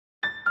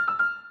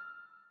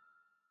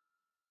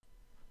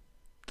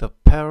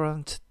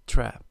Parent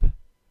Trap,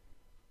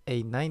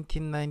 a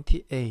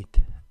 1998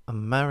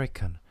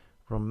 American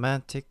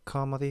romantic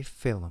comedy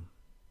film.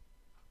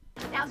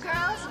 Now,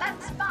 girls,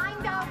 let's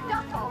find our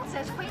duffels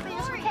as quickly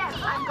as we can.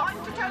 I'm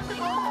going to turn the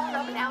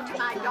bullhorn over now to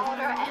my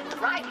daughter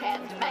and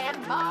right-hand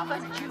man, Marva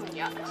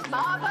Jr.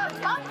 Marva,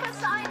 bunk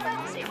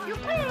assignments, if you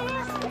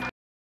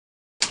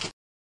please.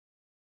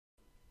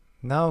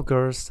 Now,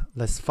 girls,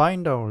 let's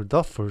find our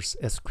duffels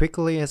as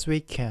quickly as we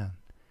can.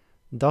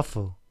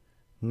 Duffel,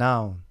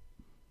 noun.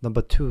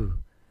 Number 2,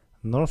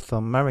 North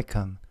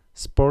American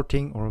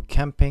sporting or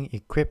camping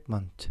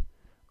equipment.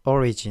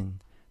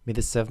 Origin,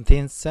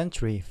 mid-17th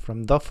century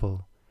from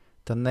duffel,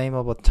 the name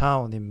of a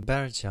town in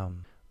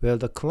Belgium where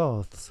the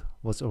cloth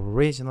was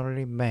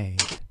originally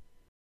made.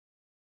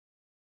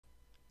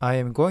 I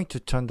am going to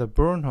turn the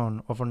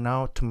bullhorn over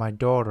now to my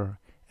daughter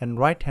and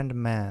right-hand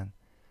man.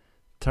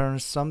 Turn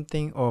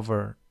something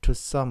over to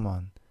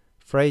someone.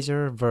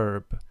 Phrasal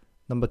verb.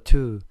 Number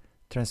 2,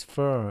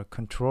 transfer,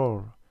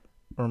 control,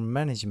 or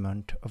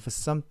management of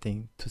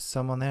something to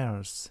someone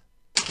else.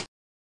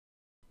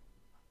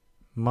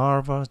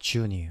 Marva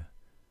Jr.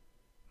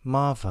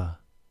 Marva,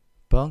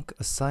 bunk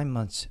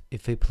assignments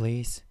if you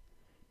please.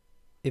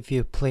 If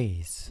you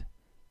please.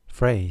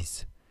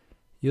 Phrase,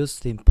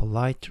 used in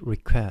polite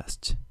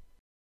request.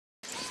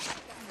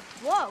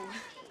 Whoa!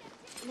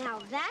 Now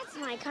that's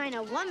my kind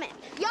of woman.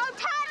 Yo,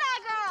 tie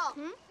that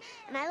girl!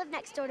 And I live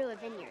next door to a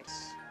vineyard.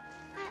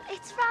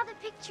 It's rather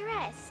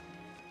picturesque,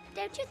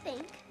 don't you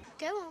think?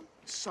 Go on.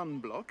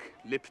 Sunblock,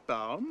 lip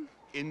balm,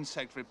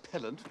 insect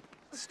repellent,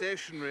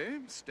 stationery,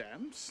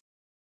 stamps.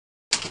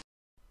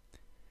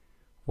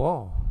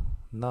 Whoa,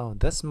 now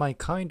that's my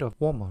kind of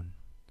woman.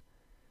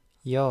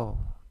 Yo,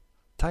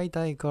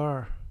 tie-dye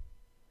girl.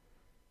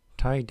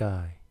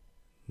 Tie-dye,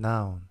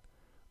 noun,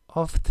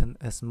 often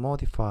as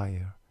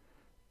modifier,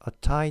 a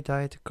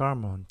tie-dyed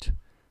garment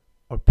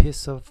or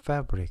piece of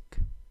fabric.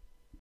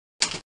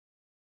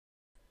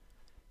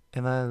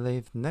 And I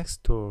live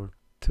next door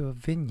to a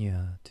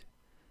vineyard.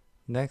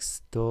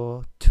 Next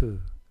door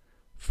to.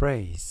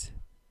 Phrase,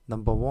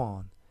 number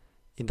 1,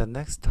 in the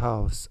next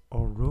house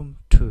or room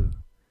 2.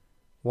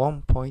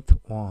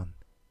 1.1,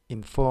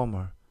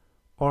 informal,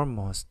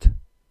 almost,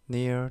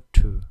 near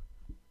to.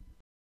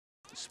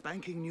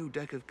 Spanking new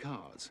deck of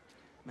cards.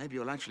 Maybe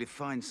you'll actually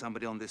find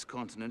somebody on this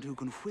continent who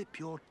can whip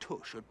your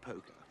tush at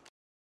poker.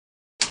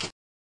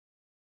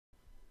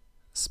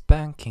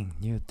 Spanking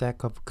new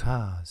deck of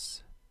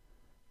cards.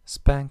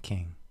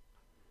 Spanking,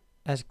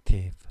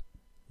 adjective.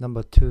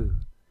 Number 2,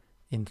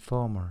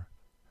 informal,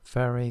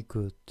 very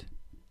good.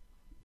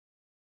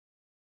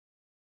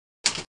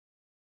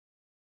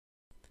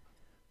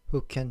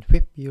 Who can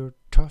whip your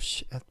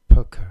tush at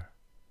poker?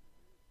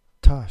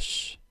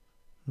 Tush,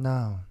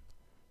 noun,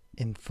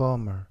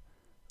 informal,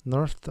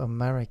 North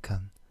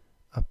American,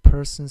 a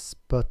person's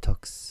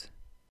buttocks.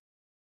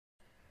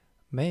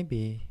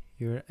 Maybe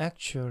you'll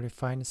actually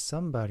find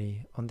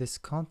somebody on this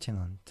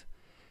continent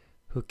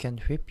who can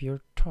whip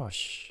your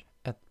tush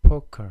at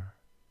poker.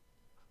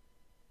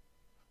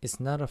 It's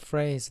not a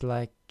phrase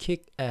like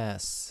kick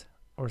ass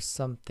or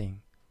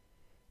something,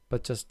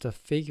 but just a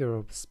figure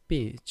of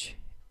speech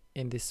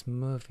in this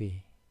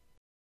movie.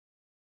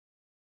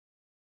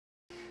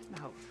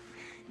 Now,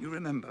 you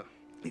remember,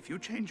 if you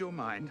change your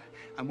mind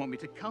and want me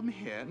to come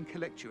here and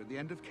collect you at the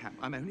end of camp,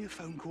 I'm only a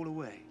phone call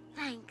away.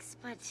 Thanks,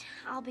 but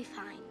I'll be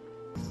fine.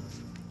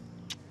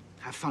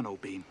 Have fun,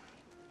 old bean.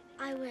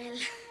 I will.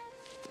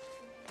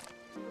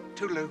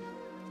 Toodle-oo.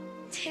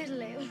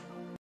 Toodle-oo.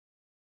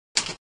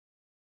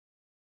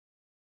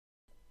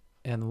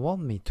 And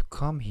want me to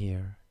come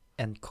here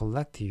and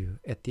collect you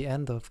at the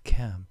end of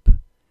camp.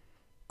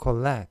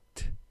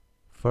 Collect,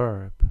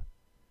 verb.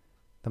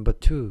 Number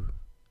 2,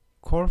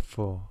 call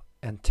for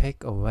and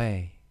take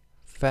away,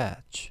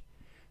 fetch.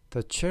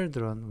 The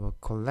children were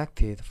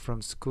collected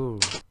from school.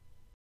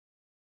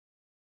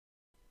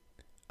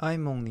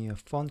 I'm only a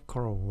phone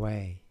call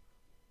away.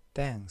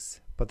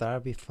 Thanks, but I'll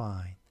be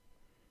fine.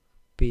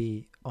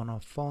 Be on a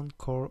phone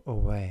call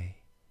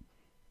away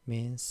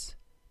means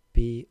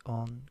be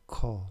on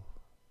call.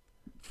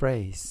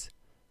 Phrase,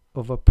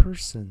 of a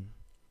person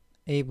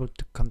able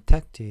to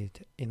contact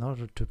it in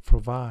order to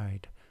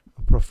provide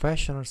a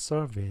professional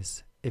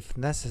service if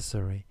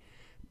necessary,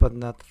 but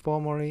not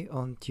formally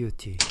on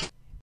duty.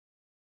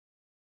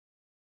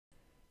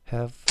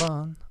 Have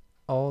fun,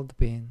 old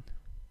bean.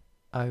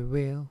 I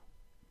will.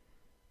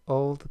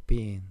 Old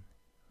bean.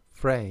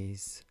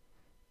 Phrase,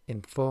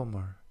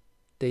 informal,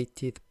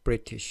 dated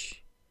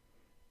British.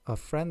 A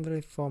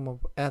friendly form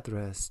of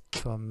address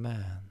to a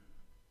man.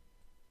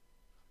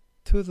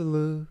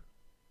 Toodle-oo,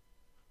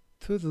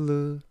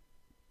 toodle-oo.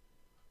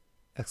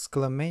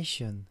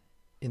 Exclamation,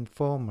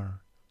 informal,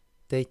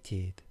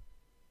 dated.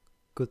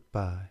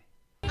 Goodbye.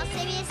 I'll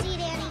save you a seat,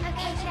 Annie.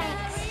 Okay,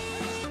 thanks.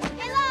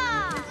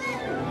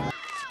 Hello!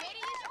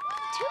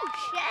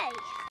 Touché.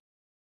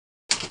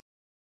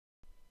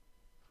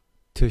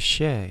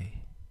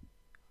 Touché,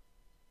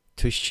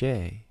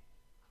 touché.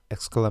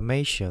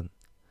 Exclamation,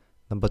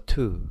 number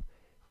 2,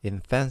 in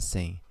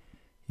fencing,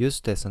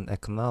 used as an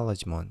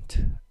acknowledgement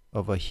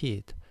of a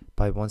hit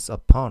by one's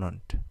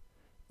opponent.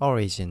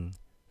 Origin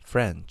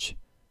French,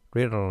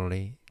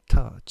 literally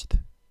touched.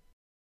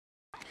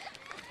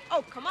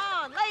 Oh, come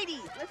on,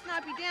 ladies. Let's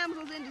not be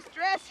damsels in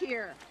distress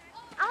here.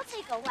 I'll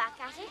take a whack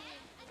at it.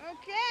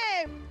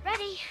 Okay.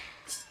 Ready.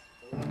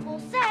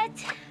 All set.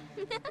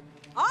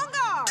 On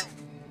guard.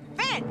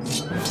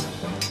 Fence.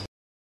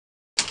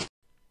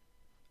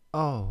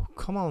 Oh,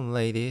 come on,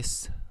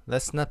 ladies.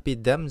 Let's not be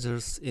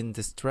damsels in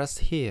distress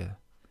here.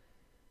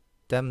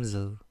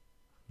 Damsel,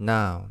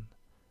 noun,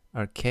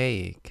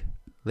 archaic,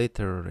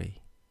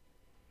 literary.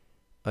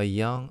 A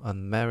young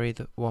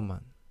unmarried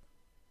woman.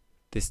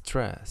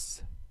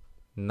 Distress,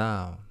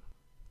 noun.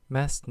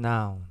 Mass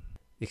noun,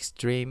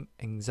 extreme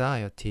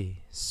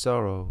anxiety,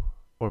 sorrow,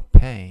 or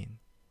pain.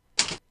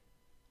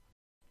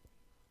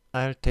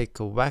 I'll take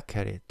a whack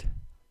at it.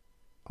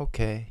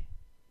 Okay.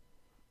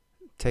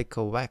 Take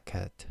a whack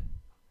at.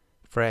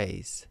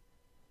 Phrase,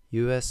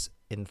 U.S.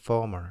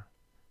 informal.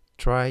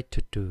 Try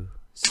to do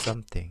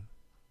something.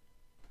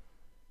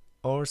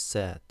 Or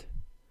said.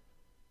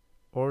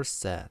 Or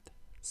said.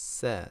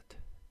 Said.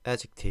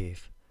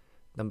 Adjective.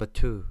 Number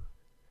 2.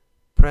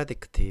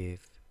 Predicative.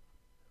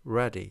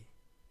 Ready.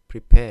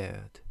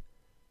 Prepared.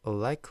 Or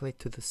likely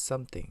to do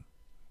something.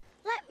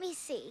 Let me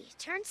see.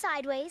 Turn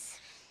sideways.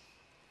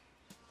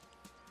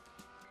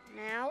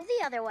 Now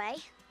the other way.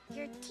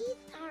 Your teeth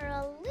are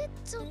a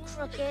little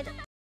crooked.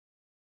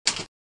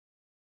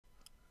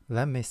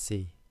 Let me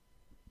see.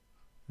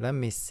 Let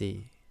me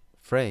see.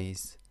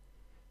 Phrase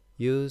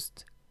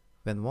used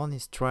when one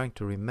is trying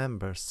to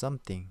remember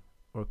something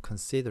or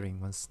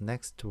considering one's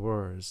next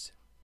words.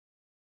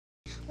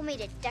 We'll make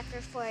a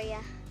decker for you.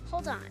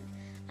 Hold on.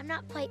 I'm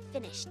not quite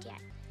finished yet.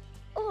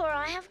 Or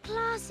I have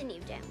class and you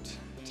don't.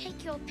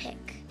 Take your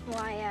pick.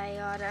 Why, I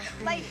oughta...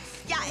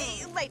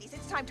 Ladies, ladies,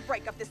 it's time to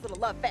break up this little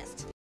love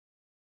fest.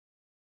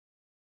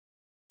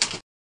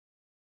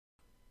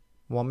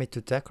 Want me to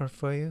decor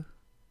for you?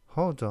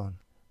 Hold on,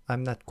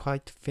 I'm not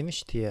quite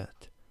finished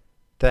yet.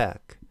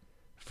 Deck,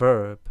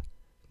 verb,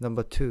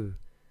 number 2,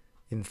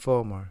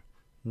 informal,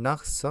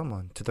 knock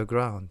someone to the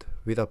ground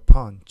with a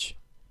punch.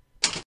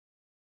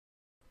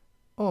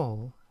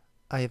 Oh,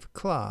 I have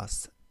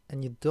class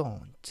and you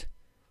don't.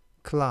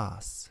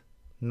 Class,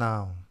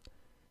 noun.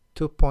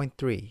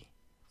 2.3,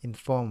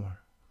 informal,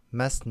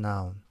 mass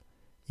noun,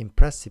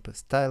 impressive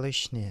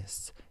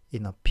stylishness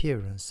in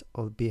appearance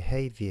or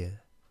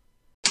behavior.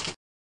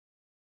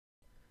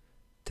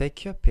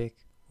 Take your pick.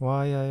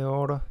 Why, I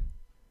oughta.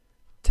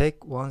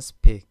 Take one's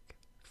pick.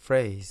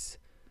 Phrase.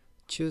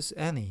 Choose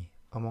any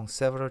among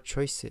several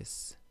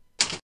choices.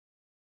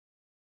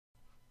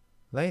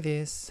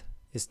 Ladies,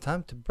 it's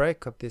time to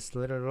break up this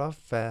little love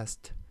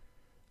fest.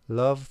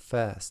 Love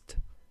fest.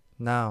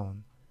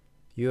 Noun.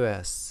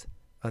 U.S.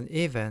 An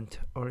event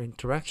or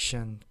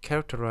interaction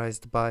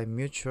characterized by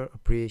mutual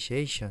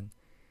appreciation,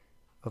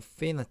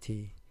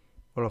 affinity,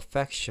 or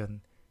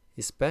affection,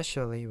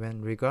 especially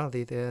when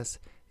regarded as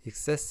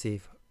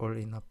excessive or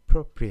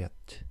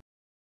inappropriate.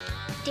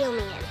 Deal me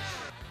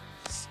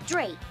in.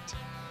 Straight.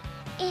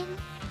 In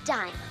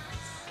diamonds.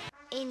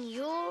 In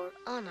your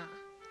honor,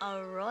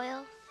 a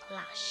royal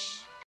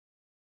flush.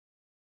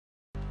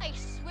 I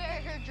swear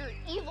I heard your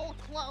evil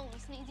clone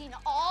sneezing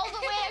all the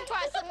way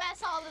across the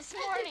mess hall this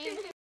morning.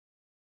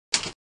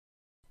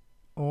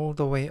 All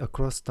the way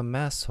across the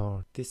mess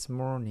hall this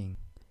morning.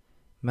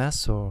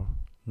 Mess hall,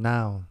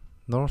 noun,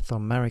 North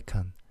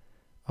American.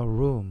 A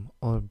room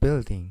or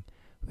building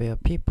where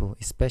people,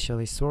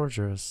 especially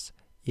soldiers,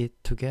 eat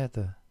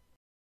together.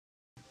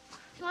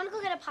 You want to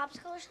go get a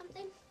popsicle or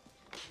something?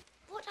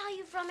 What are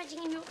you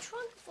rummaging in your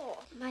trunk for?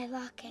 My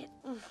locket.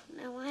 Oh,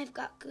 now I've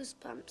got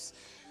goosebumps.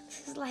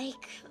 This is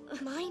like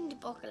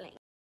mind-boggling.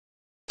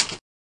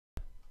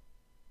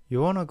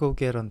 You wanna go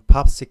get a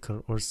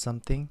popsicle or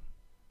something?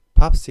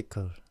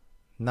 Popsicle,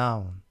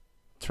 noun,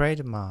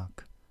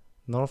 trademark,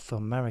 North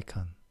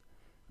American.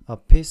 A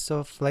piece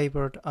of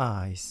flavored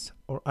ice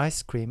or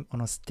ice cream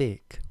on a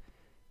stick.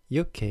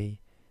 UK,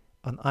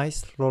 an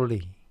ice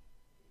lolly.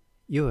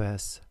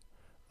 US,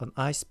 an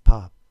ice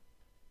pop.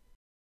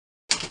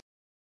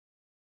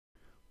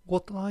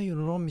 What are you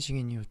rummaging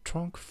in your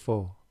trunk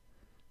for?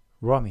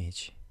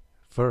 Rummage,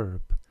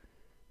 verb,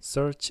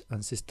 search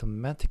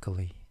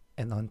unsystematically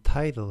and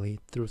untidily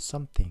through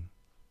something.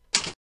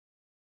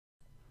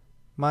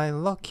 My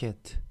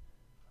locket,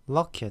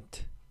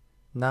 locket,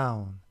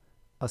 noun,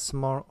 a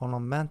small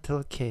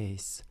ornamental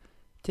case,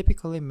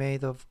 typically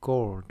made of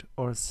gold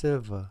or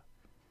silver,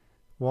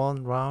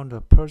 worn round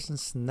a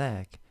person's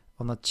neck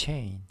on a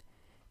chain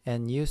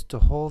and used to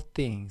hold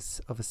things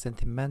of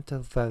sentimental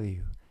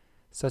value,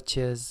 such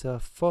as a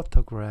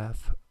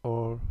photograph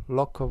or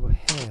lock of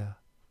hair.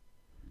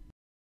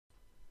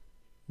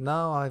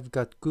 Now I've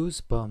got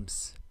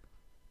goosebumps.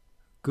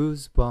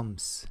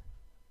 Goosebumps,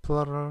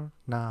 plural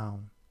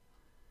noun.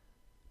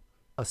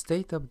 A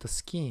state of the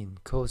skin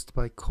caused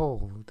by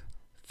cold,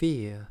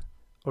 fear,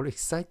 or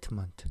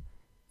excitement,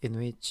 in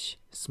which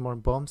small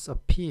bumps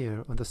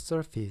appear on the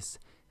surface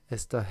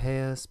as the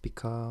hairs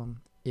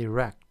become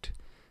erect,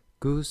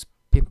 goose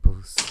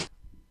pimples.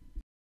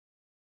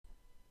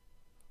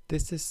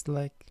 This is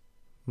like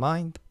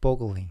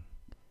mind-boggling.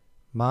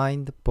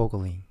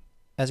 Mind-boggling.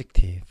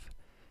 Adjective.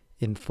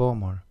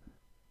 Informal.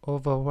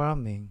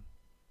 Overwhelming.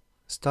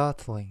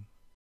 Startling.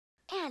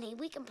 Annie,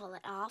 we can pull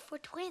it off. We're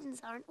twins,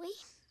 aren't we?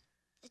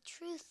 The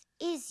truth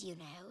is, you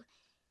know,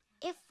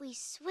 if we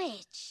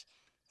switch,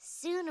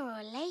 sooner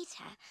or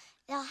later,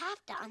 they'll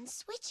have to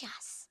unswitch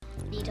us.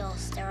 Needle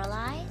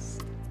sterilize?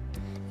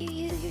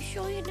 You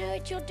sure you know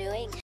what you're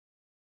doing?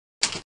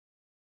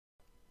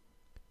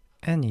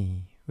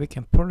 Annie, we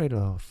can pull it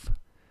off.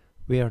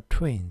 We are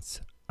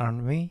twins,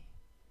 aren't we?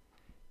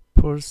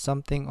 Pull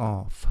something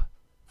off.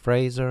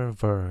 Phrasal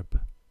verb.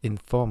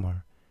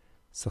 Informal.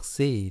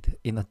 Succeed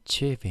in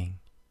achieving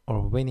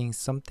or winning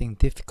something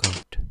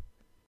difficult.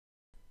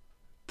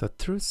 The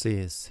truth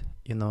is,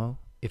 you know,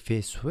 if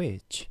we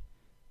switch,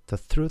 the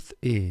truth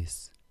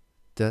is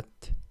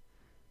that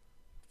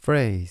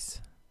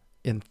phrase,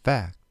 in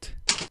fact,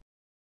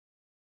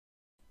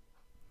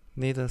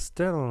 neither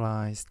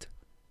sterilized.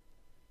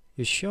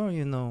 You sure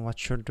you know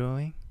what you're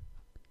doing?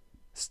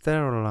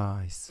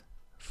 Sterilize.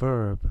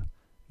 Verb.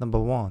 Number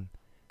 1.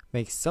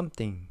 Make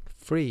something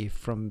free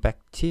from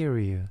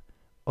bacteria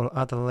or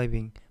other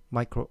living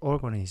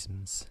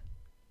microorganisms.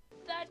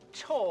 That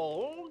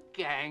tall,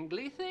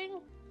 gangly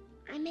thing?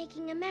 I'm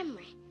making a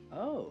memory.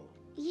 Oh.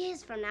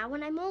 Years from now,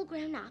 when I'm all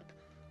grown up,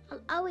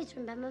 I'll always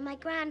remember my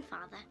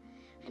grandfather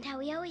and how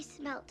he always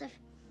smelt of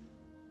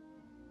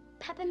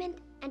peppermint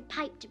and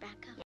pipe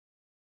tobacco.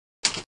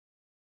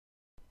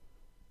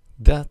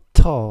 That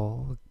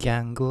tall,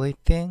 gangly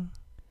thing?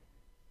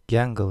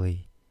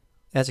 Gangly.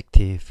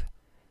 Adjective.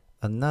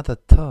 Another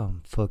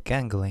term for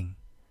gangling.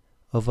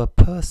 Of a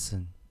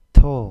person,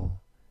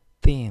 tall,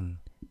 thin,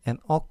 and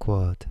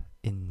awkward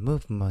in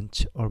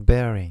movement or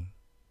bearing.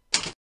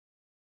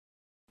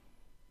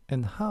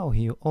 And how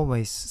he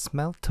always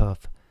smelt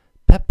of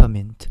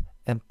peppermint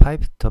and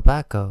pipe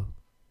tobacco.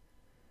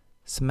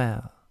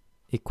 Smell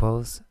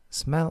equals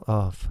smell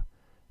of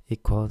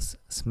equals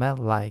smell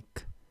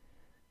like.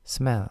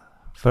 Smell.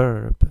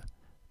 Verb.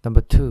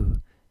 Number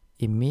 2.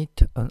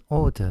 Emit an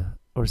odor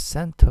or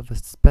scent of a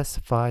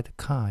specified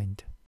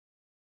kind.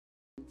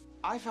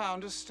 I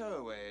found a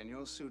stowaway in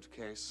your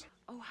suitcase.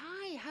 Oh,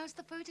 hi. How's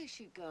the photo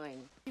shoot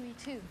going? Chewy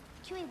too.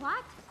 Chewy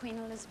what? Queen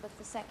Elizabeth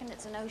II.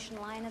 It's an ocean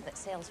liner that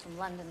sails from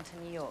London to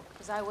New York.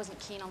 Because I wasn't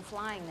keen on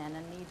flying then,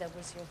 and neither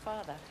was your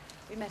father.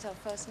 We met our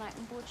first night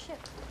on board ship.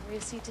 We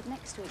were seated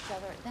next to each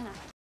other at dinner.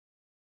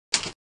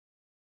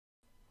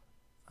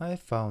 I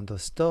found a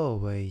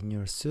stowaway in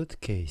your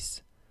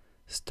suitcase.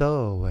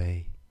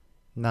 Stowaway.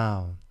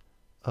 Noun.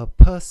 A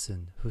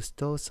person who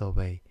stows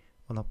away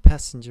on a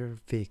passenger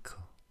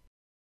vehicle.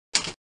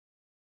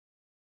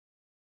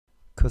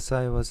 'Cause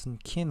I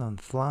wasn't keen on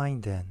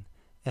flying then,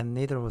 and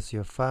neither was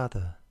your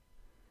father.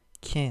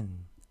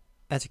 Keen.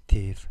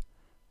 Adjective.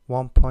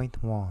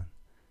 1.1.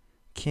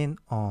 Keen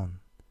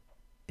on.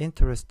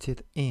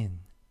 Interested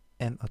in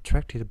and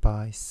attracted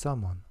by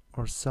someone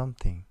or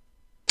something.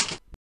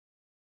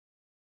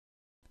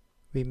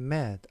 We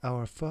met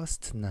our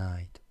first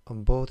night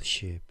on board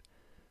ship.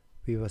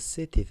 We were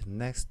seated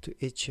next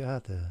to each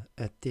other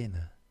at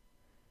dinner.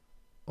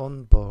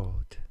 On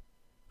board.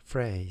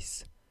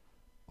 Phrase.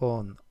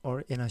 On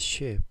or in a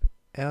ship,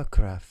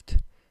 aircraft,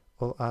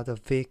 or other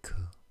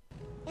vehicle.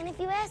 And if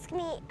you ask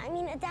me, I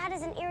mean, a dad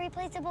is an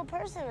irreplaceable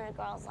person in a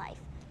girl's life.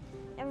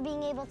 Never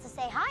being able to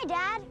say, hi,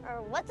 Dad,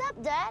 or what's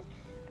up, Dad,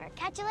 or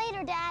catch you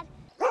later, Dad.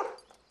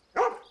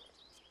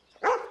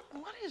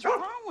 What is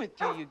wrong with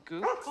you, you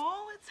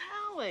goofball? It's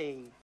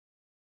Hallie.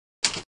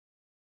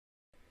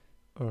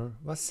 Or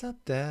what's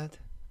up, Dad?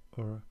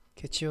 Or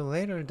catch you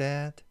later,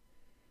 Dad.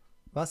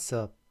 What's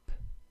up?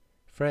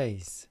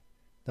 Phrase.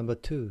 Number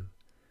 2.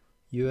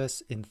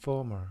 U.S.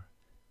 informal.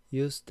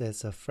 Used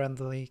as a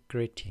friendly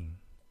greeting.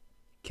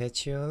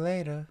 Catch you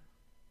later.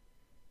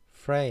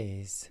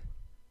 Phrase.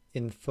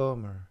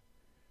 Informal.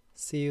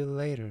 See you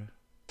later.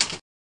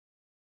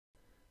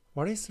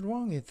 What is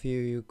wrong with you,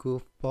 you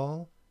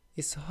goofball?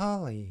 It's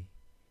Holly.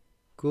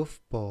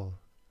 Goofball.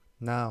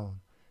 Noun.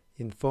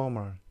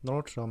 Informal,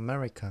 North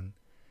American.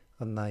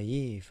 A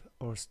naive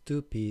or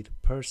stupid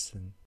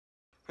person.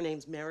 Her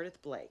name's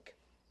Meredith Blake.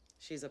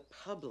 She's a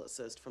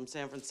publicist from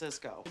San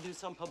Francisco. We do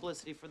some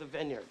publicity for the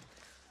Vineyard.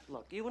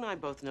 Look, you and I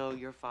both know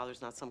your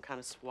father's not some kind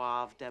of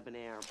suave,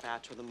 debonair,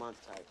 bachelor of the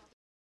month type.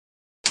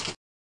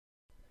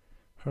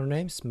 Her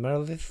name's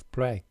Meredith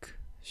Blake.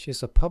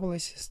 She's a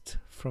publicist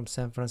from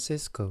San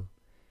Francisco.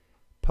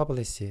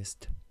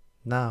 Publicist.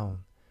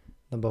 Noun.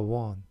 Number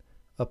 1.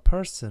 A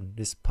person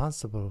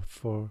responsible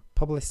for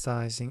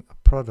publicizing a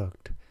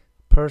product,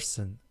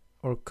 person,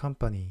 or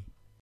company.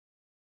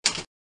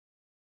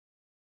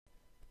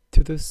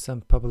 To do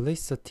some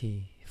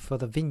publicity for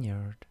the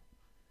vineyard.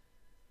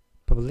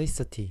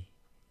 Publicity.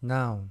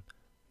 Noun.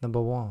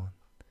 Number 1.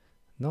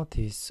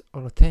 Notice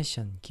or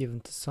attention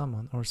given to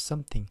someone or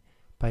something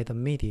by the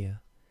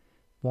media.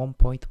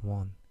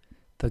 1.1.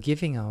 The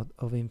giving out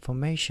of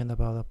information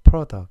about a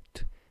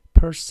product,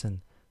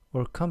 person,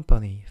 or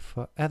company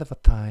for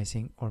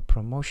advertising or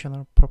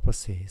promotional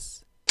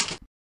purposes.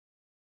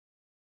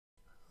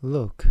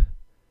 Look,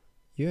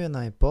 you and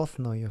I both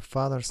know your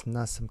father's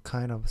not some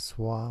kind of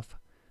suave,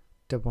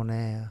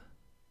 debonair.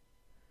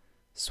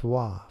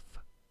 Suave,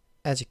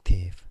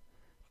 adjective,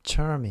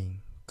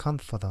 charming,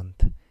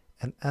 confident,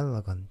 and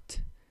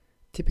elegant,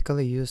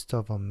 typically used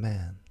of a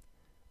man.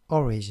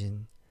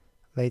 Origin,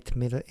 late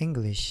Middle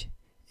English,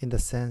 in the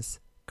sense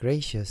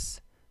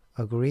gracious,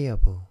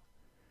 agreeable,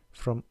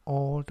 from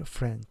Old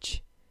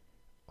French,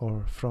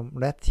 or from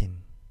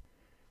Latin.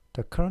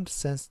 The current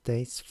sense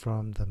dates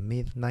from the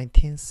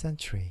mid-19th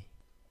century.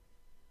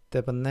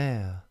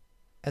 Debonair,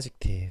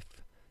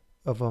 adjective,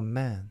 of a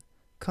man,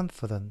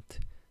 confident,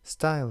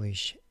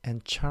 stylish,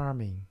 and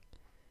charming.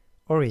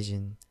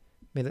 Origin,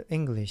 Middle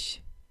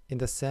English, in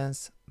the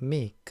sense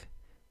meek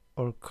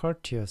or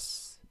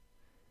courteous,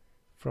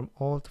 from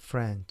Old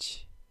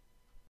French.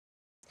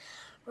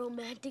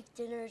 Romantic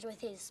dinners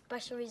with his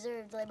special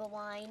reserved label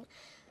wine.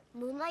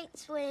 Moonlight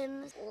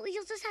swims. Well,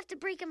 you'll just have to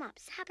break him up.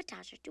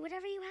 Sabotage or do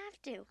whatever you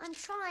have to. I'm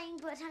trying,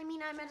 but I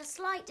mean, I'm at a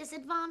slight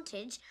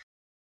disadvantage.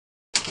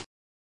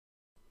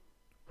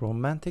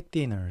 Romantic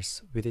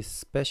dinners with his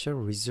special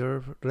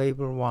reserve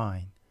label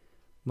wine.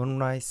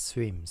 Moonlight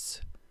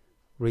swims.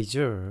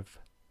 Reserve.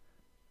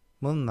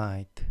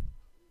 Moonlight.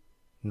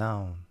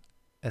 Noun.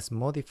 As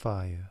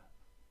modifier.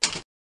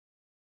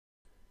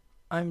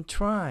 I'm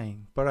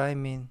trying, but I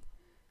mean,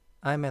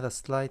 I'm at a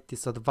slight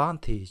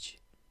disadvantage.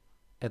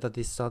 At a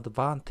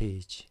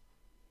disadvantage.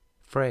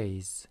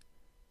 Phrase.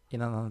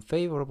 In an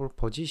unfavorable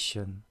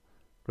position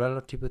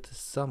relative to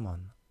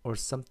someone or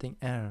something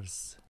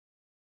else.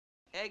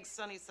 Eggs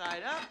sunny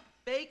side up,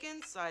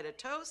 bacon, side of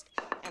toast,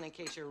 and in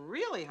case you're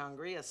really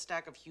hungry, a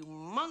stack of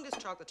humongous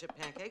chocolate chip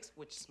pancakes,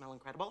 which smell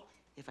incredible,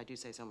 if I do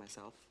say so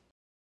myself.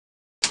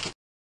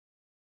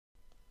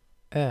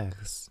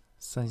 Eggs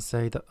sunny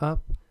side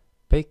up,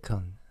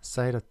 bacon,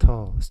 side of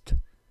toast.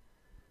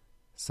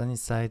 Sunny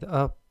side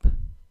up.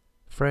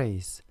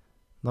 Phrase,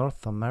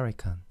 North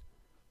American,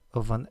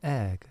 of an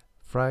egg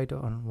fried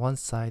on one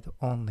side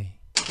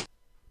only.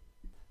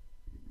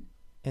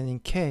 And in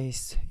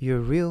case you're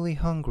really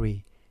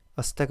hungry,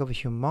 a stack of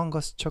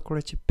humongous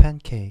chocolate chip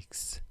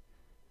pancakes.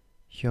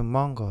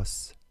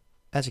 Humongous,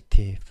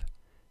 adjective,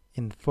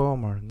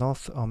 informal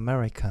North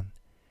American,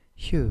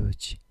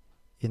 huge,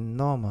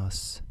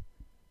 enormous.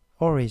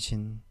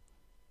 Origin,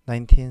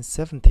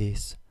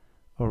 1970s,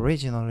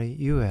 originally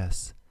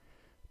US.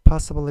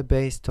 Possibly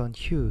based on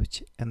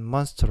huge and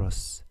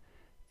monstrous,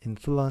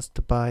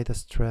 influenced by the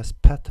stress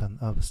pattern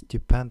of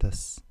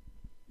stupendous.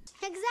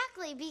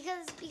 Exactly,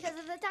 because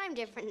of the time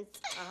difference.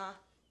 Uh-huh.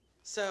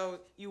 So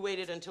you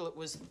waited until it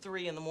was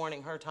 3 in the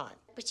morning her time.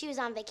 But she was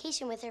on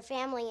vacation with her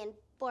family in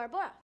Bora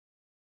Bora.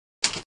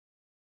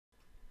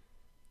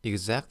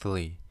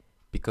 Exactly,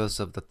 because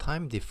of the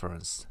time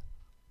difference.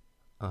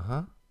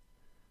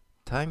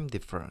 Time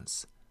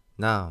difference.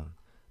 Noun.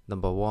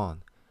 Number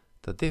 1.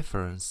 The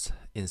difference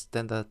in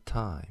standard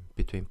time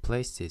between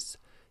places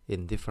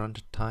in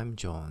different time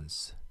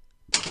zones.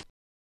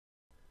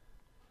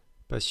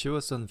 But she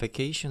was on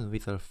vacation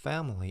with her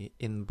family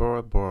in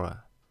Bora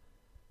Bora.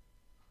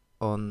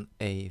 On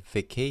a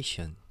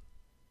vacation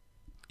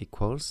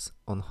equals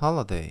on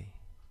holiday.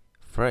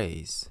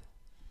 Phrase.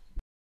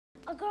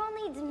 A girl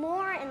needs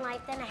more in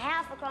life than a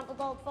half a crumpled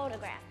old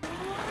photograph.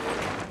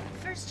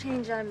 First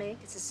change I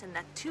make is to send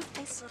that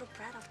two-faced little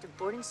brat off to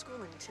boarding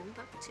school in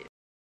Timbuktu.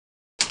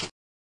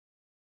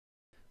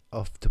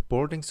 Of the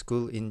boarding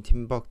school in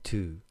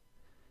Timbuktu.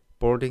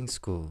 Boarding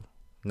school.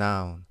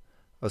 Noun.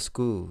 A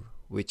school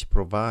which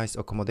provides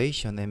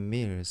accommodation and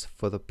meals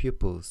for the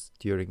pupils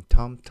during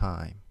term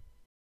time.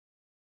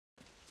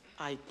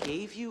 I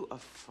gave you a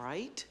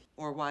fright?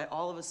 Or why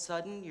all of a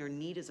sudden your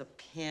need is a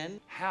pin?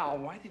 Hal,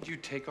 why did you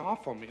take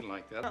off on me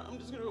like that? I'm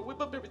just gonna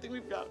whip up everything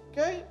we've got,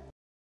 okay?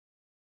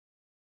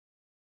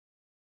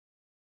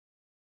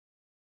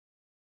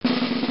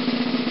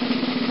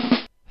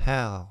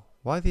 Hal,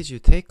 why did you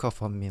take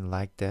off on me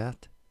like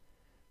that?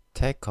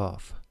 Take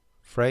off.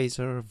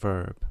 Phrasal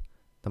verb.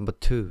 Number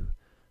 2.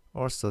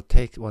 Also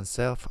take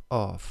oneself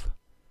off.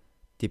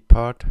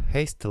 Depart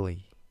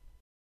hastily.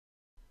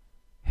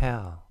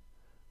 Hal,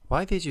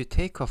 why did you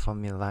take off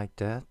on me like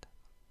that?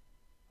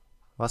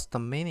 What's the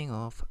meaning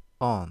of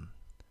on?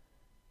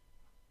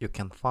 You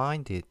can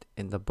find it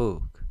in the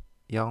book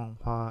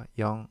영화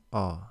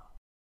영어.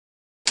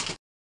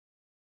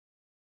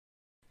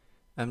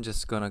 I'm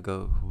just gonna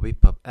go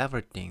whip up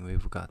everything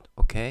we've got,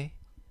 okay?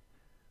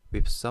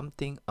 Whip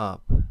something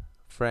up.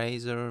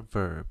 Phrasal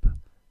verb.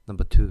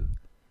 Number 2.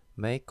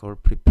 Make or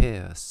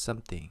prepare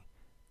something,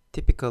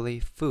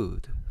 typically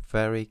food,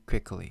 very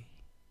quickly.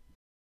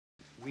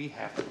 We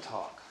have to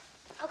talk.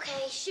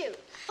 Okay, shoot.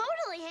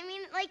 Totally. I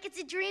mean, like it's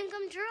a dream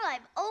come true.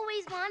 I've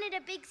always wanted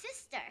a big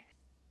sister.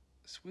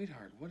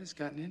 Sweetheart, what has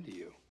gotten into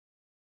you?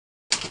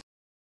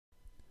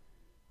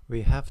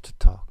 We have to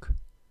talk.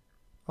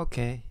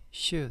 Okay,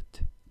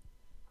 shoot.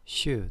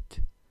 Shoot.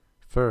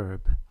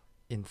 Verb.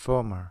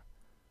 Informal.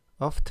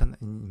 Often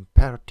in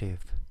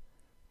imperative.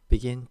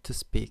 Begin to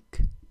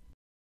speak.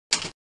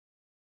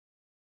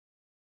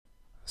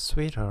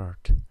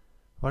 Sweetheart,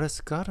 what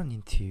has gotten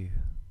into you?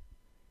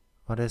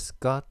 What has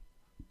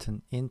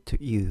gotten into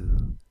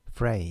you?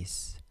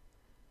 Phrase.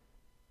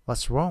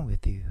 What's wrong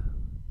with you?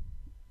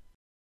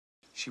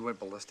 She went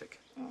ballistic.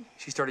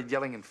 She started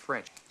yelling in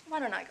French. Why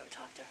don't I go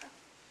talk to her?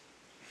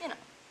 You know,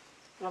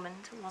 woman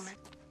to woman.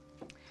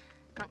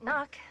 Knock,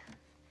 knock.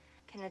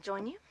 Can I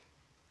join you?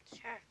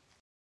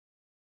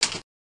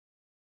 Sure.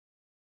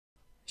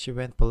 She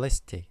went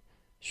ballistic.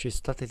 She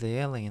started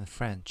yelling in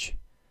French.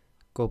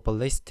 Go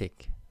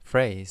ballistic.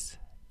 Phrase.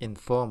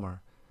 Informal.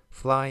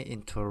 Fly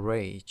into a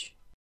rage.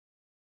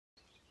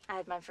 I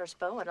had my first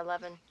beau at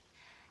 11.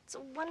 It's a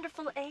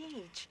wonderful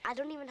age. I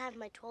don't even have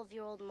my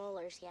 12-year-old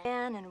molars yet.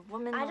 Man and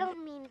woman. I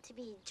don't mean to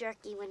be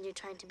jerky when you're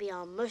trying to be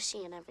all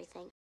mushy and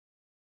everything.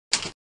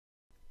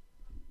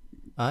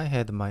 I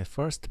had my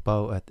first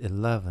beau at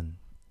 11.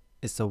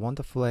 It's a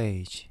wonderful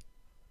age.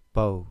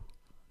 Beau.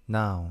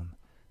 Noun.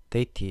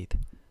 Dated.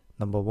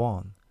 Number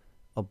 1.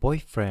 A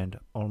boyfriend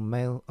or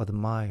male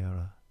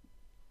admirer.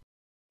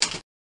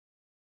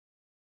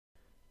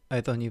 I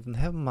don't even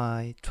have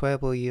my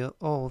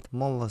 12-year-old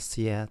molars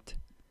yet.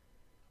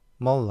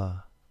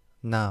 Molar.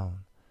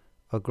 Noun.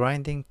 A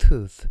grinding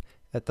tooth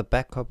at the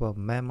back of a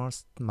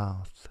mammal's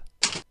mouth.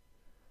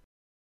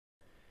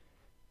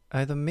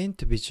 I don't mean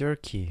to be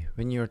jerky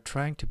when you're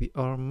trying to be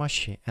all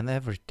mushy and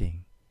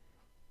everything.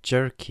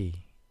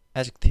 Jerky.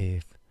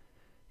 Adjective.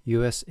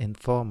 U.S.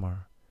 informal.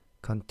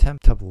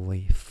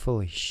 Contemptibly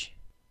foolish.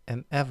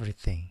 And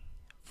everything.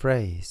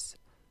 Phrase.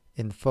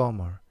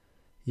 Informal.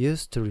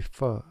 Used to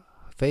refer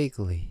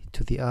vaguely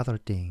to the other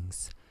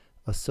things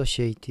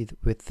associated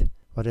with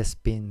what has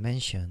been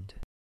mentioned.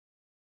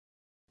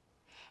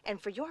 And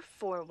for your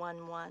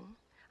 411,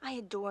 I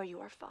adore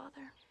your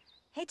father.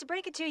 Hate to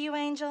break it to you,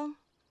 Angel,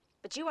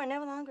 but you are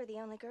no longer the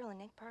only girl in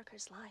Nick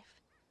Parker's life.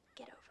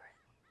 Get over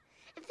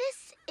it. If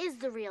this is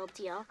the real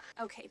deal...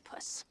 Okay,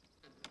 Puss.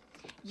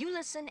 You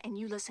listen, and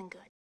you listen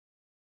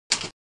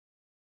good.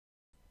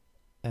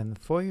 And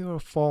for your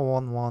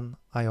 411,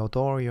 I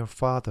adore your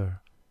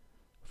father.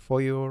 For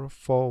your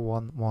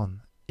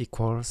 411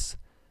 equals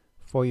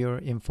for your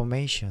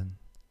information.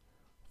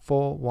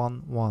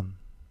 411.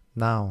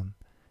 Noun.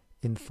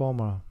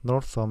 Informal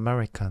North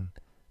American.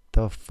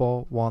 The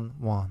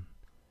 411.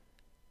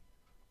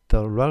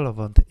 The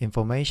relevant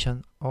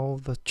information or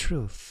the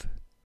truth.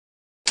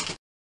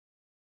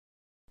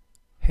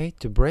 Hate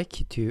to break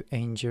it to you,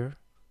 Angel.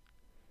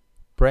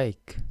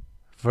 Break.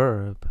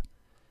 Verb.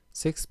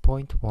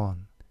 6.1.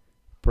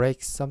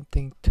 Break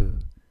something to.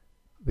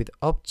 With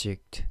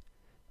object.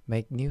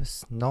 Make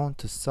news known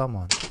to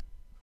someone.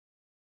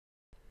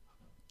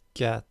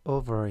 Get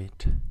over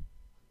it.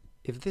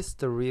 If this is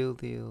the real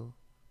deal,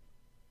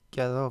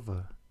 get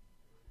over.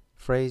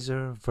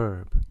 Phrasal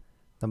verb.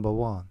 Number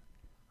 1.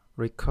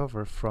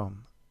 Recover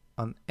from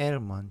an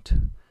ailment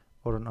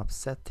or an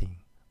upsetting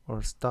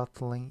or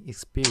startling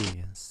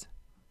experience.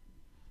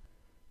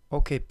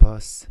 Okay,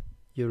 Puss.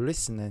 You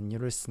listen and you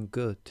listen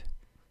good.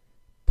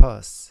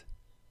 Puss.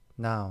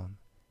 Noun.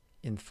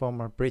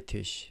 Informal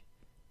British.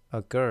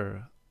 A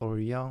girl or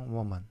young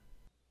woman.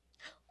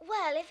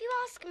 Well, if you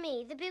ask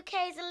me, the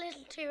bouquet is a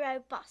little too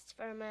robust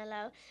for a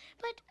Merlot.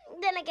 But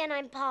then again,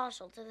 I'm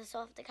partial to the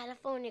softer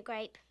California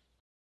grape.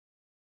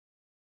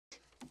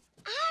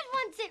 I had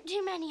one sip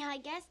too many, I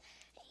guess.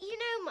 You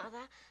know,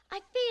 Mother, I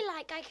feel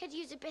like I could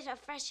use a bit of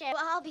fresh air.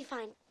 Well, I'll be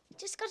fine.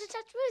 Just got a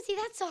touch woozy,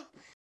 that's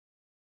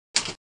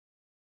all.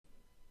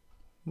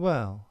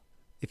 Well,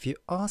 if you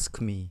ask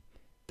me,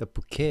 the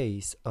bouquet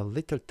is a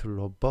little too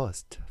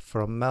robust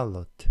for a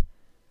Merlot.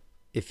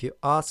 If you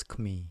ask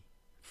me,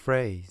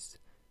 phrase,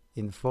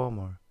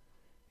 informal,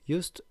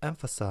 used to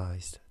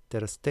emphasize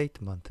that a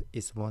statement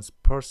is one's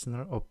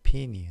personal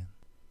opinion.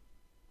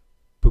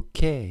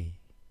 Bouquet,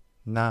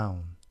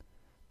 noun.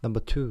 Number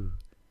 2,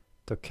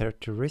 the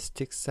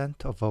characteristic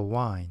scent of a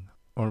wine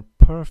or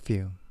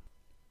perfume.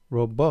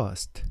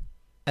 Robust,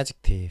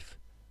 adjective.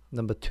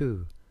 Number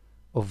 2,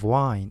 of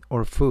wine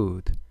or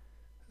food,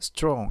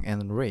 strong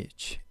and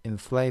rich in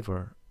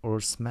flavor or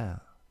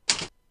smell.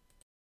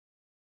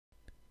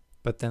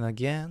 But then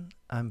again,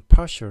 I'm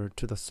partial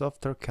to the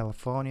softer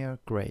California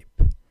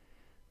grape.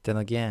 Then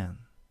again,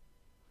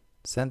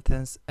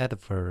 sentence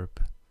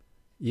adverb,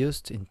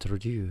 used to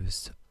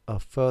introduce a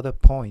further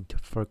point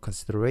for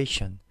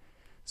consideration,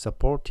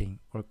 supporting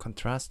or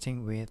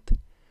contrasting with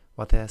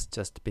what has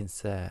just been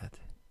said.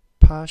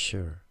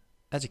 Partial,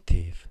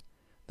 adjective.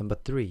 Number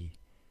 3,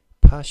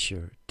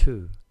 partial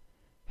to,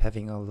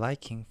 having a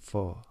liking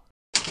for.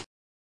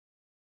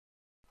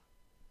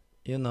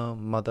 You know,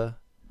 Mother,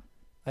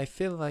 I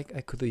feel like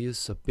I could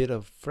use a bit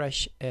of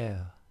fresh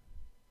air.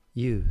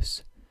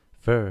 Use,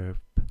 verb.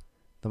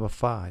 Number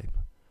 5,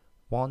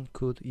 one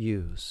could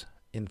use,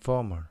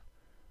 informal.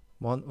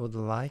 One would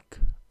like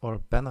or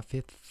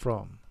benefit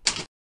from.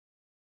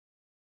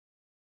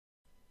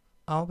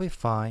 I'll be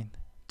fine,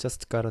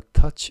 just got a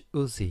touch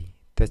oozy,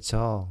 that's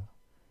all.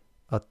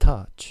 A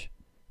touch,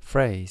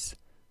 phrase,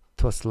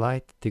 to a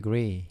slight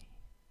degree,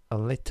 a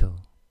little.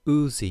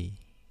 Oozy,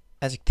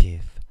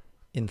 adjective,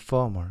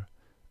 informal,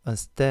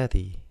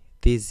 unsteady,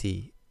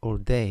 dizzy, or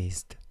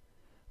dazed.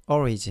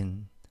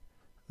 Origin,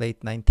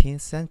 late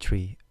 19th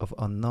century of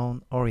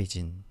unknown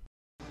origin.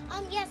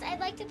 Yes, I'd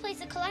like to place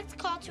a collect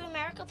call to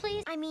America,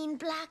 please. I mean,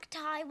 black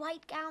tie,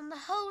 white gown, the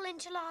whole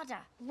enchilada.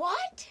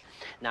 What?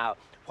 Now,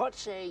 what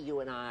say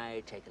you and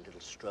I take a little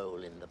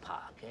stroll in the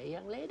park, eh,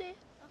 young lady?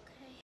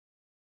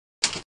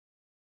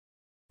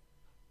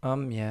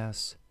 Okay.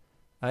 Yes.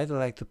 I'd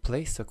like to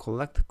place a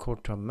collect call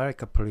to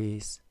America,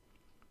 please.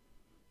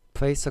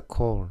 Place a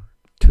call.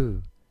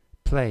 2.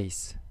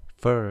 Place.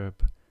 Verb.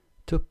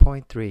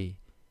 2.3.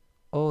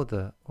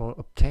 Order or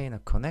obtain a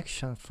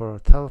connection for a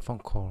telephone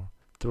call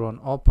through an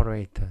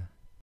operator.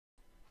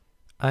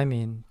 I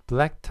mean,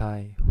 black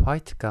tie,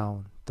 white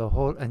gown, the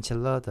whole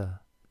enchilada.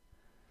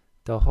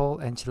 The whole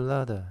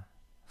enchilada.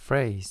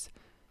 Phrase,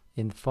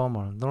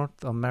 informal,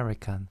 North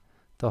American,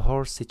 the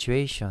whole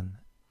situation,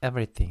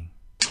 everything.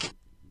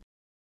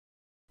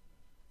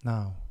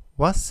 Now,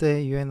 what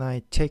say you and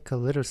I take a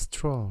little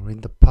stroll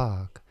in the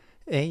park,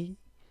 eh,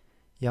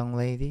 young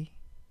lady?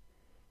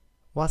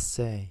 What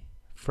say?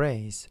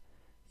 Phrase,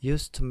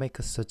 used to make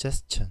a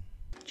suggestion.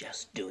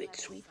 Just do it,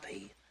 sweet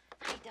pea.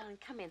 Hey, darling,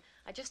 come in.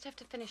 I just have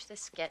to finish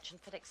this sketch and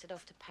FedEx it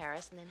off to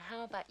Paris, and then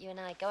how about you and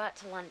I go out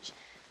to lunch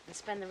and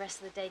spend the rest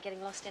of the day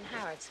getting lost in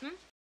Harrods,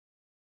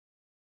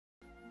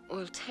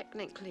 Well,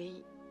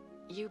 technically,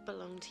 you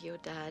belong to your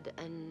dad,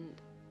 and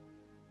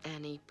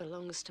Annie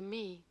belongs to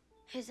me.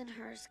 His and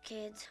hers,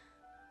 kids.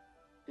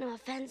 No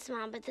offense,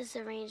 Mom, but this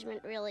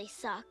arrangement really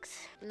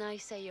sucks. And I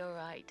say you're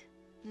right.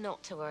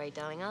 Not to worry,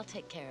 darling. I'll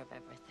take care of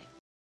everything.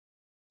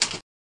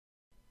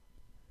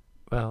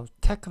 Well,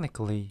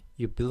 technically,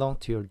 you belong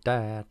to your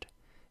dad,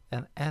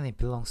 and Annie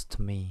belongs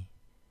to me.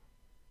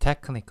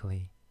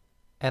 Technically,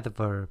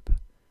 adverb.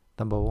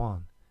 Number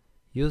 1.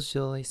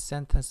 Usually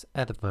sentence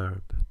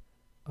adverb,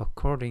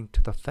 according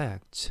to the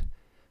facts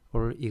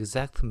or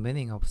exact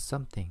meaning of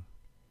something,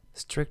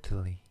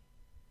 strictly.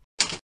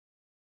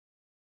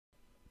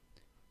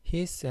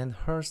 His and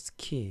hers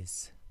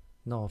kids.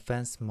 No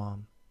offense,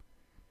 Mom,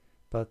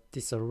 but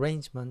this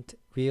arrangement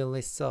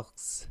really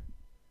sucks.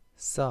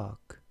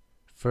 Suck.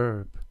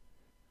 Verb.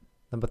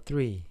 Number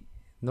 3.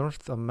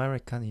 North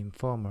American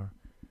informer.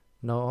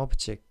 No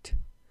object.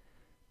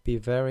 Be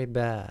very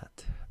bad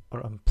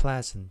or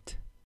unpleasant.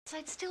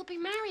 I'd still be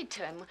married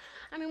to him.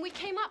 I mean, we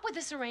came up with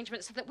this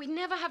arrangement so that we'd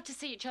never have to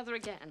see each other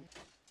again.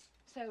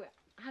 So,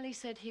 Hallie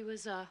said he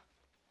was a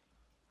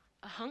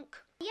hunk?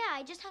 Yeah,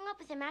 I just hung up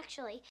with him,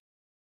 actually.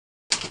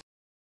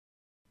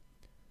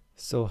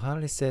 So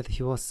Hallie said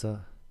he was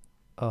a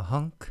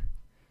hunk?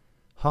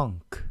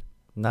 Hunk.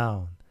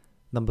 Noun.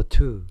 Number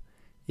 2.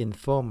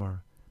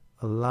 Informer.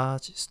 A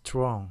large,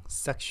 strong,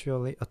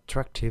 sexually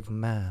attractive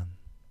man.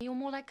 You're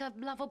more like a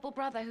lovable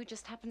brother who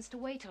just happens to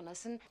wait on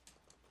us, and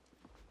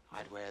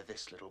I'd wear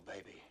this little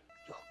baby.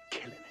 You're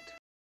killing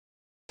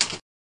it.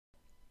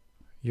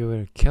 You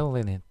were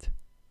killing it.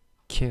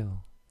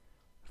 Kill.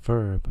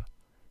 Verb.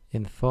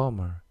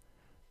 Informer.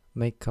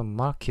 Make a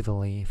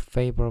markedly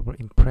favorable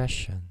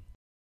impression.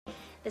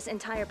 This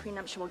entire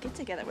prenuptial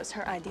get-together was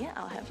her idea,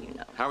 I'll have you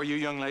know. How are you,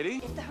 young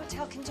lady? If the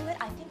hotel can do it,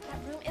 I think that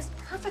room is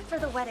perfect for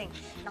the wedding.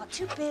 Not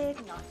too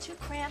big, not too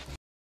cramped.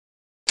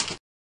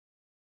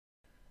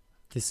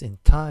 This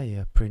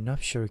entire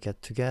prenuptial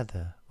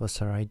get-together was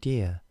her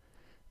idea.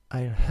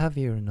 I'll have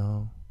you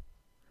know.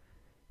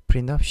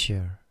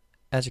 Prenuptial,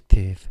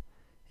 adjective,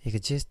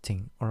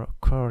 existing or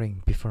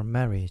occurring before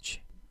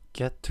marriage.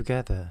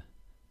 Get-together,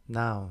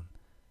 noun,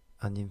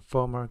 an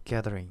informal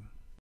gathering.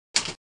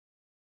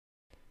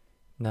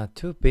 Not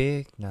too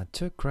big, not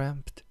too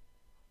cramped.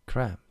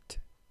 Cramped.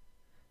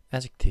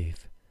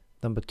 Adjective.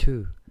 Number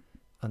 2.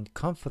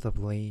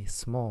 Uncomfortably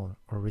small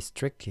or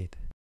restricted.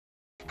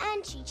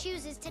 And she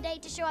chooses today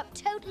to show up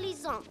totally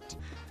zonked.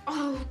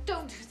 oh,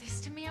 don't do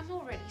this to me. I'm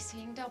already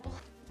seeing double.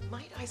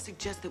 Might I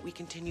suggest that we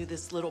continue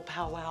this little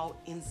powwow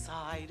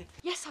inside?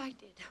 Yes, I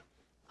did.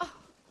 Oh,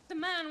 the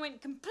man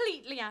went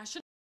completely ashen.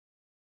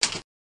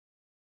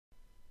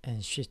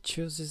 And she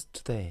chooses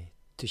today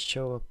to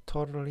show up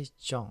totally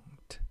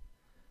jonked.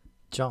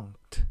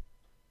 Jonked.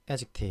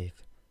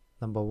 Adjective.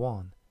 Number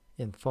 1.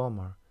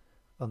 Informal.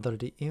 Under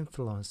the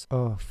influence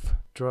of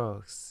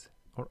drugs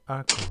or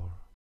alcohol.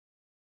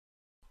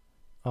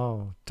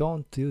 Oh,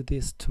 don't do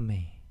this to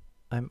me.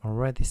 I'm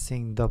already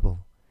seeing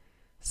double.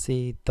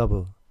 See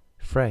double.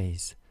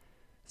 Phrase.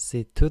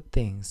 See two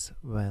things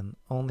when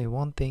only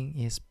one thing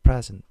is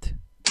present.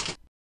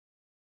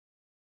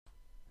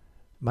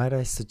 Might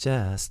I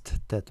suggest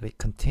that we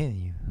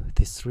continue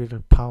this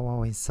little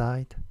powwow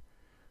inside?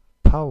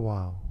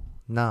 Powwow.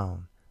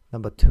 Noun.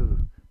 Number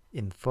 2.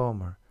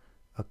 Informal.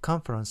 A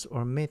conference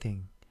or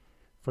meeting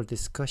for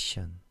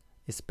discussion,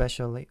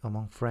 especially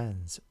among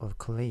friends or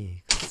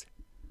colleagues.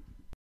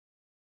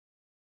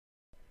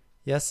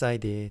 Yes, I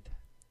did.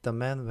 The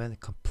man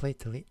went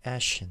completely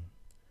ashen.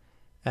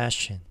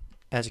 Ashen.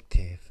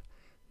 Adjective.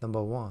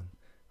 Number 1.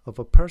 Of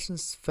a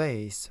person's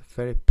face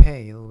very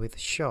pale with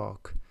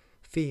shock,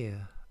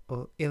 fear,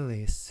 or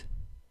illness.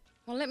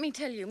 Well, let me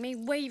tell you, me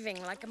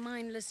waving like a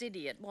mindless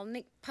idiot while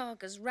Nick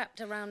Parker's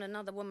wrapped around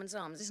another woman's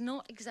arms is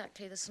not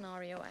exactly the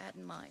scenario I had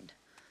in mind.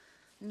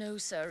 No,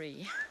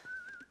 sirree.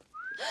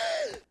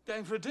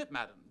 Going for a dip,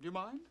 madam. Do you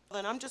mind?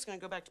 Then I'm just going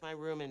to go back to my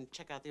room and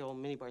check out the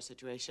old minibar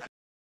situation.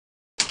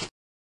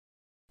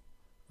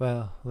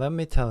 Well, let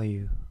me tell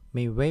you,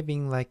 me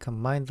waving like a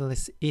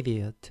mindless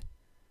idiot.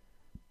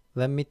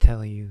 Let me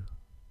tell you.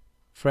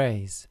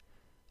 Phrase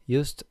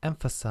used to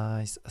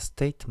emphasize a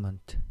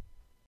statement.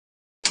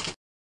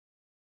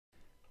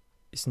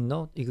 It's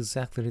not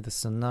exactly the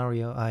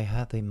scenario I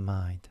had in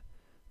mind.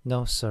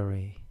 No,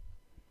 sorry.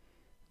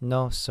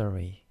 No,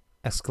 sorry.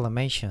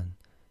 Exclamation.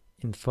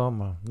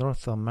 Informal,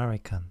 North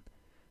American.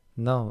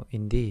 No,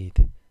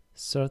 indeed.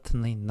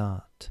 Certainly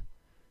not.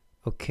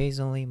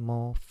 Occasionally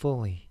more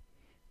fully.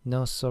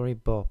 No, sorry,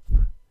 Bob.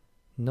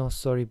 No,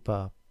 sorry,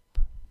 Bob.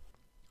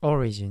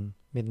 Origin,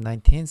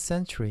 mid-19th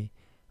century.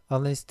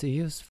 Earliest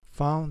use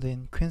found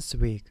in Kunz.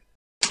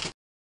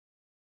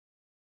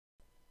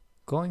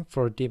 Going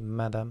for a dip,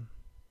 madam.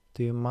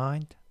 Do you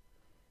mind?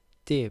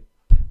 Dip.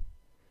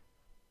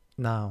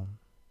 Noun.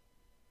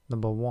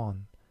 Number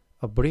 1.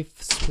 A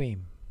brief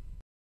swim.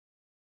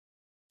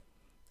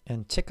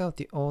 And check out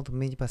the old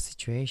minibar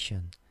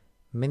situation.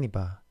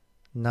 Minibar.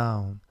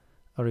 Noun.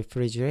 A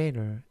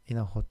refrigerator in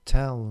a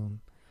hotel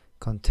room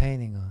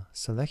containing a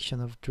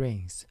selection of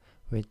drinks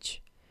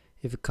which,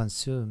 if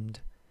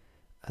consumed,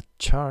 are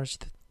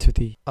charged to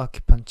the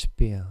occupant's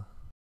bill.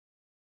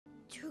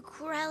 To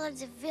Cruella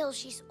de Vil,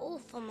 she's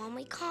awful, Mom.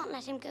 We can't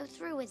let him go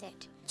through with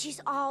it.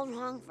 She's all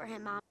wrong for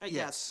him, Mom.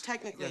 Yes,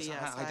 technically,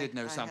 yes. I did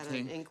know I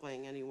something. had an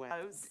inkling anyway.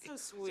 Oh, so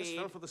Just sweet.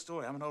 fell for the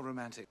story. I'm an old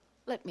romantic.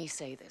 Let me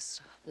say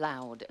this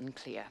loud and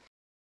clear.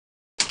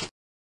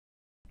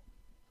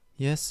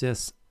 Yes,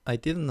 I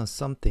did know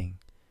something.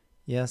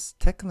 Yes,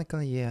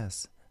 technically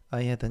yes,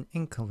 I had an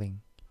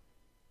inkling.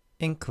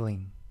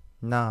 Inkling,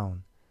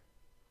 noun,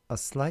 a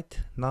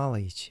slight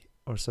knowledge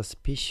or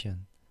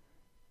suspicion,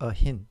 a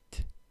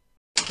hint.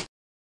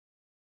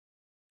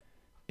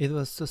 It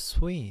was so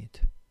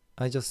sweet.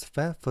 I just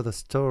fell for the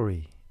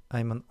story.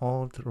 I'm an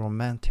old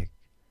romantic.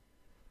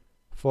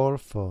 Fall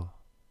for.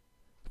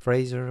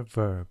 Phrasal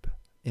verb,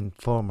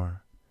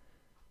 informal.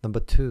 Number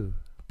 2,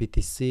 be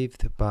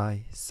deceived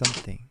by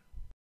something.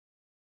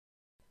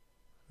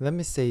 Let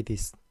me say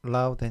this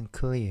loud and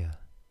clear.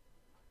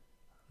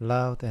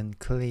 Loud and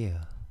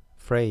clear.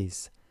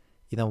 Phrase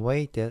in a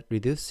way that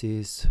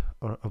reduces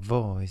or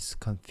avoids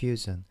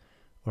confusion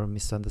or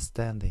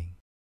misunderstanding.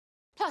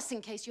 Plus,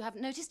 in case you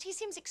haven't noticed, he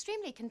seems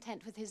extremely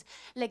content with his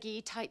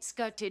leggy,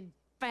 tight-skirted,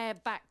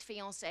 bare-backed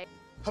fiancée.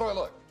 How do I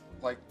look?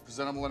 Like,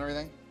 presentable and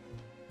everything?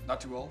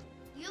 Not too old?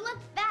 You look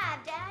bad,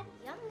 Dad.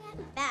 Young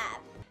and bad.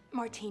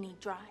 Martini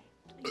dry,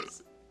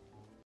 please.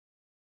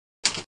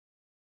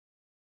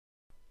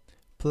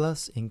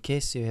 Plus, in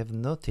case you have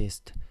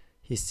noticed,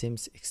 he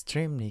seems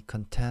extremely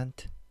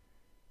content.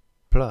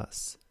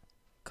 Plus,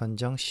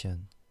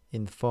 conjunction,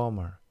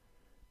 informal.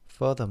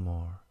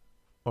 Furthermore,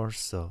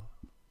 also.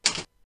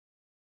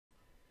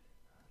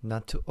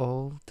 Not too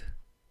old.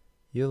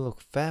 You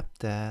look fab,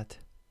 Dad.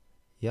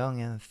 Young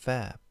and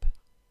fab.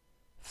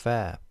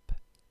 Fab.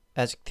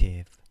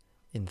 Adjective.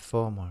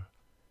 Informal.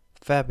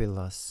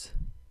 Fabulous.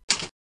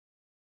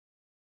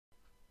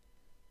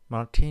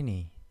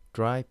 Martini.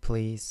 Dry,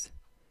 please.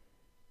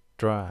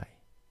 Dry.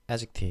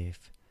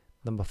 Adjective.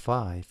 Number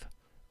 5.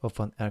 Of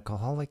an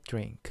alcoholic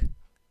drink.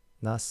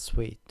 Not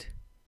sweet.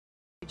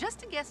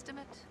 Just a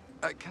guesstimate.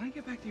 Can I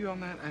get back to you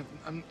on that?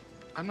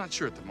 I'm not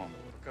sure at the moment,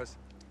 because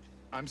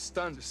I'm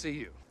stunned to see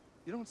you.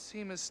 You don't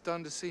seem as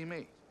stunned to see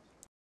me.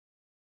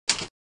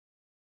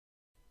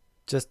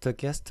 Just a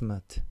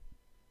guesstimate.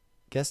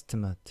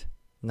 Guesstimate.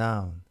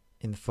 Noun.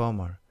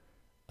 Informal.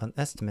 An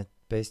estimate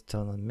based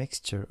on a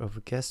mixture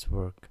of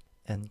guesswork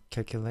and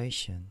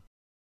calculation.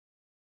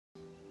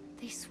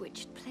 They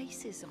switched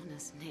places on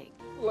us, Nick.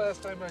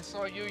 Last time I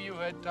saw you, you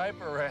had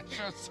diaper rash.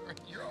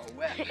 You're all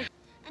wet.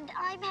 And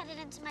I'm headed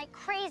into my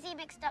crazy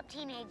mixed-up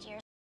teenage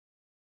years.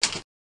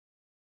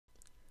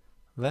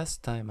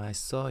 Last time I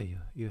saw you,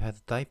 you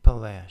had diaper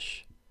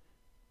rash.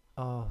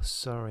 Oh,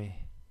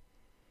 sorry.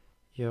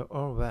 You're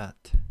all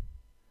wet.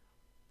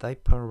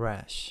 Diaper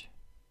rash.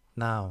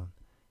 Noun.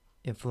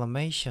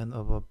 Inflammation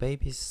of a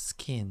baby's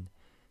skin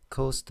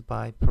caused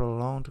by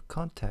prolonged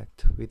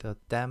contact with a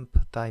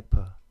damp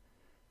diaper.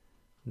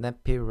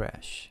 Nappy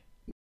rash.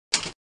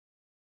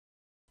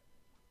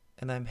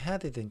 And I'm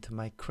headed into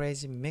my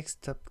crazy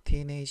mixed up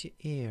teenage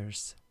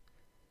years.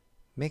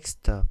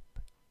 Mixed up.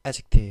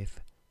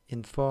 Adjective.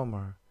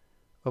 Informal.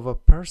 Of a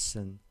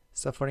person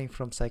suffering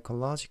from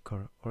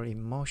psychological or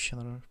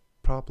emotional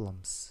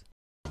problems.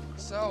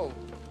 So,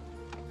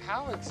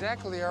 how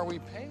exactly are we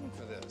paying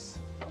for this?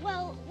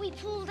 Well, we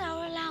pooled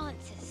our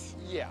allowances.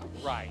 Yeah,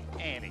 right,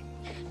 Annie.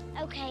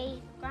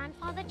 Okay,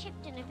 Grandfather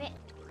chipped in a bit.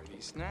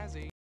 Pretty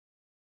snazzy.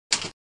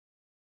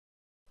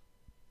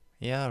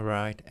 Yeah,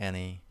 right,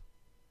 Annie.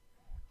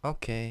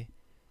 Okay,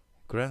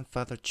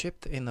 Grandfather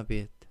chipped in a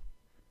bit.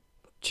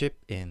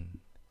 Chip in,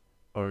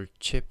 or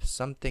chip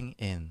something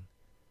in.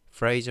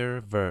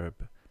 Phrasal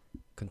verb,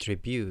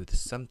 contribute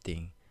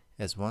something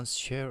as one's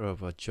share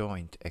of a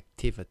joint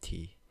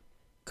activity,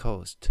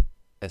 cost,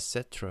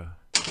 etc.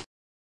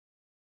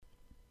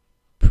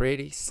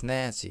 Pretty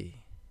snazzy.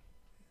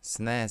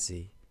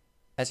 Snazzy,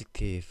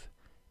 adjective,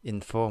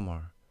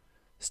 informal,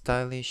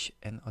 stylish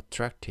and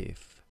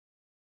attractive.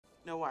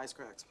 No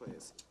wisecracks,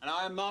 please. And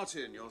I am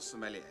Martin, your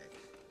sommelier.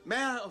 May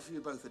I offer you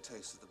both a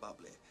taste of the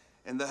bubbly,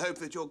 in the hope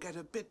that you'll get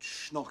a bit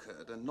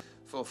schnockered and not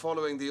for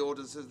following the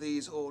orders of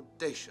these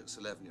audacious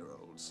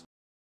 11-year-olds.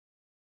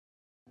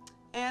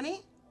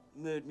 Annie,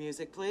 mood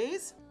music,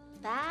 please.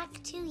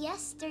 Back to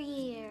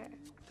yesteryear.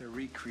 They're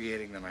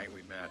recreating the night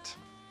we met.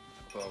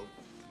 The boat,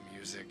 the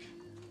music.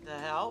 The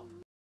help?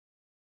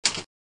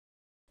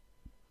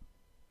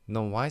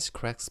 No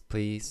wisecracks,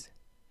 please.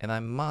 And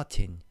I'm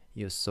Martin,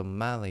 your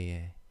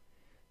sommelier.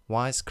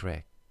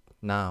 Wisecrack,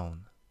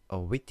 noun, a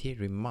witty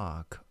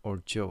remark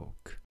or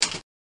joke.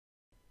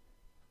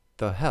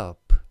 The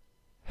help,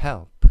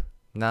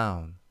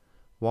 noun,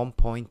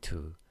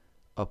 1.2,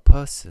 a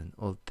person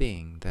or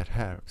thing that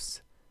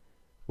helps.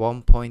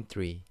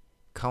 1.3,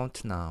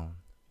 count noun,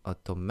 a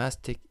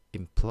domestic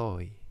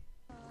employee.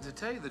 To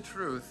tell you the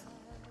truth,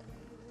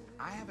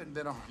 I haven't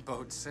been on a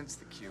boat since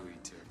the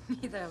QE2.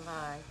 Neither have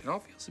I. It all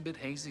feels a bit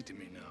hazy to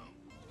me now.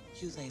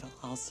 You later,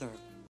 I'll serve.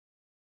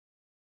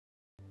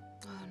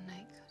 Oh,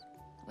 Nick,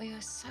 we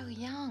were so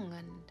young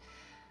and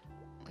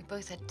we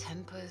both had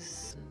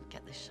tempers and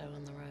get this show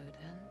on the road,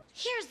 huh?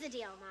 Here's the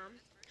deal, Mom.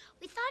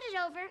 We thought it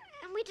over,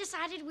 and we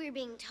decided we were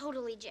being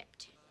totally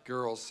gypped.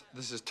 Girls,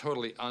 this is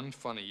totally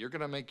unfunny. You're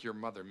gonna make your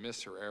mother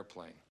miss her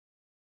airplane.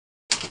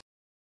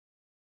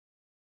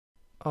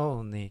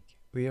 Oh, Nick,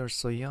 we are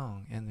so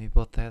young and we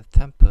both have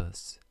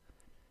tempers.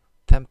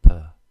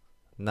 Temper,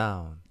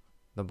 noun,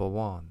 number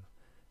 1,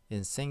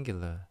 in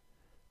singular,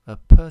 a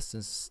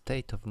person's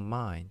state of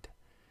mind,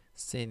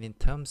 seen in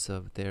terms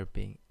of their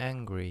being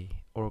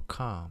angry or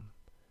calm.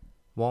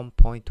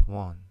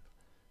 1.1,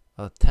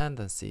 a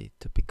tendency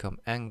to become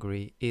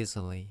angry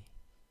easily.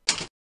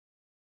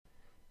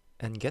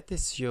 And get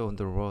this show on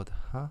the road,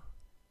 huh?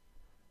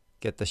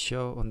 Get the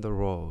show on the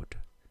road.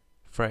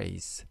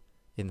 Phrase,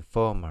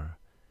 informal,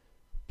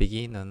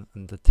 begin an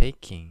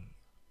undertaking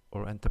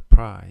or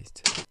enterprise.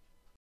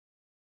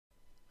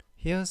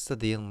 Here's the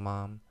deal,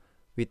 Mom.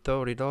 We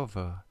thought it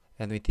over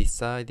and we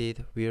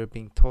decided we're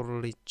being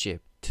totally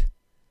gypped.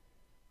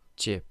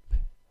 Gyp,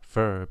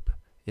 verb,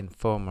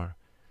 informal,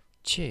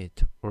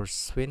 cheat or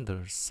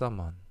swindle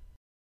someone.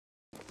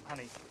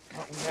 Honey,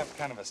 we have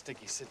kind of a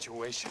sticky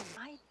situation.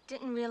 I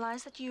didn't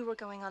realize that you were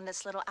going on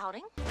this little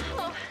outing.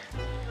 Oh,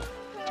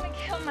 I'm gonna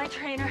kill my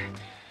trainer.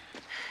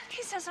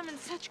 He says I'm in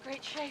such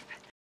great shape.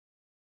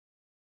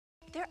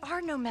 There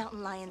are no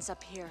mountain lions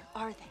up here,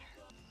 are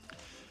there?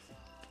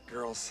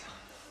 Girls,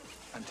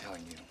 I'm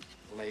telling you,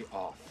 lay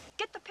off.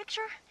 Get the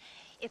picture?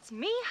 It's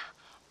me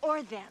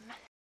or them.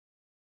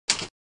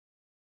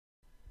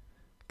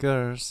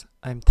 Girls,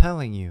 I'm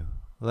telling you,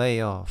 lay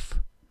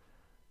off.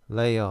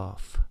 Lay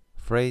off,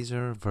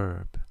 phrasal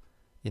verb,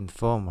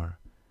 informal,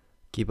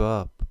 give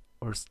up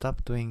or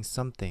stop doing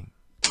something.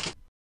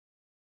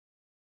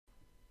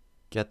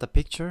 Get the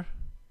picture?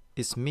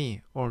 It's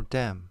me or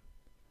them.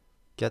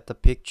 Get the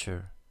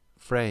picture,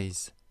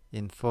 phrase,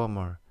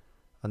 informal,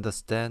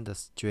 understand the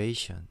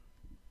situation.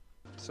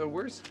 So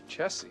where's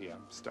Jessie?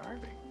 I'm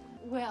starving.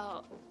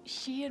 Well,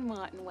 she and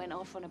Martin went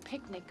off on a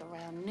picnic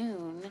around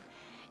noon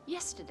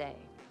yesterday.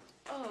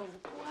 Oh,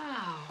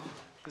 wow.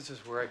 This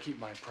is where I keep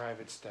my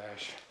private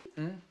stash.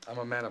 I'm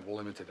a man of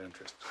limited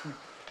interest.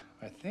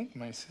 I think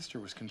my sister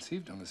was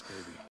conceived on this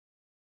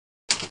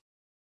baby.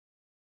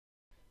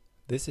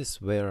 This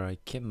is where I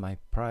keep my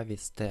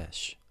private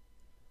stash.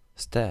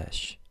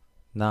 Stash,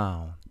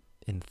 noun,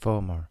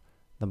 informal,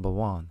 number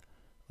 1,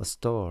 a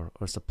store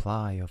or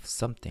supply of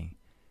something,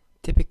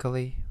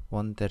 typically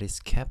one that is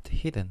kept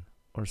hidden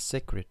or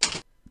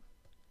secret.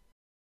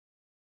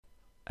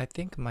 I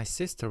think my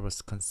sister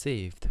was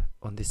conceived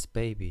on this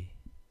baby.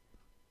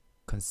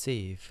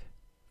 Conceive,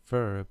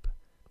 verb,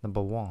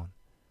 number 1,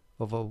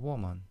 of a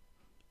woman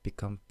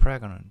become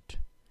pregnant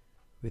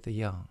with a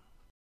young.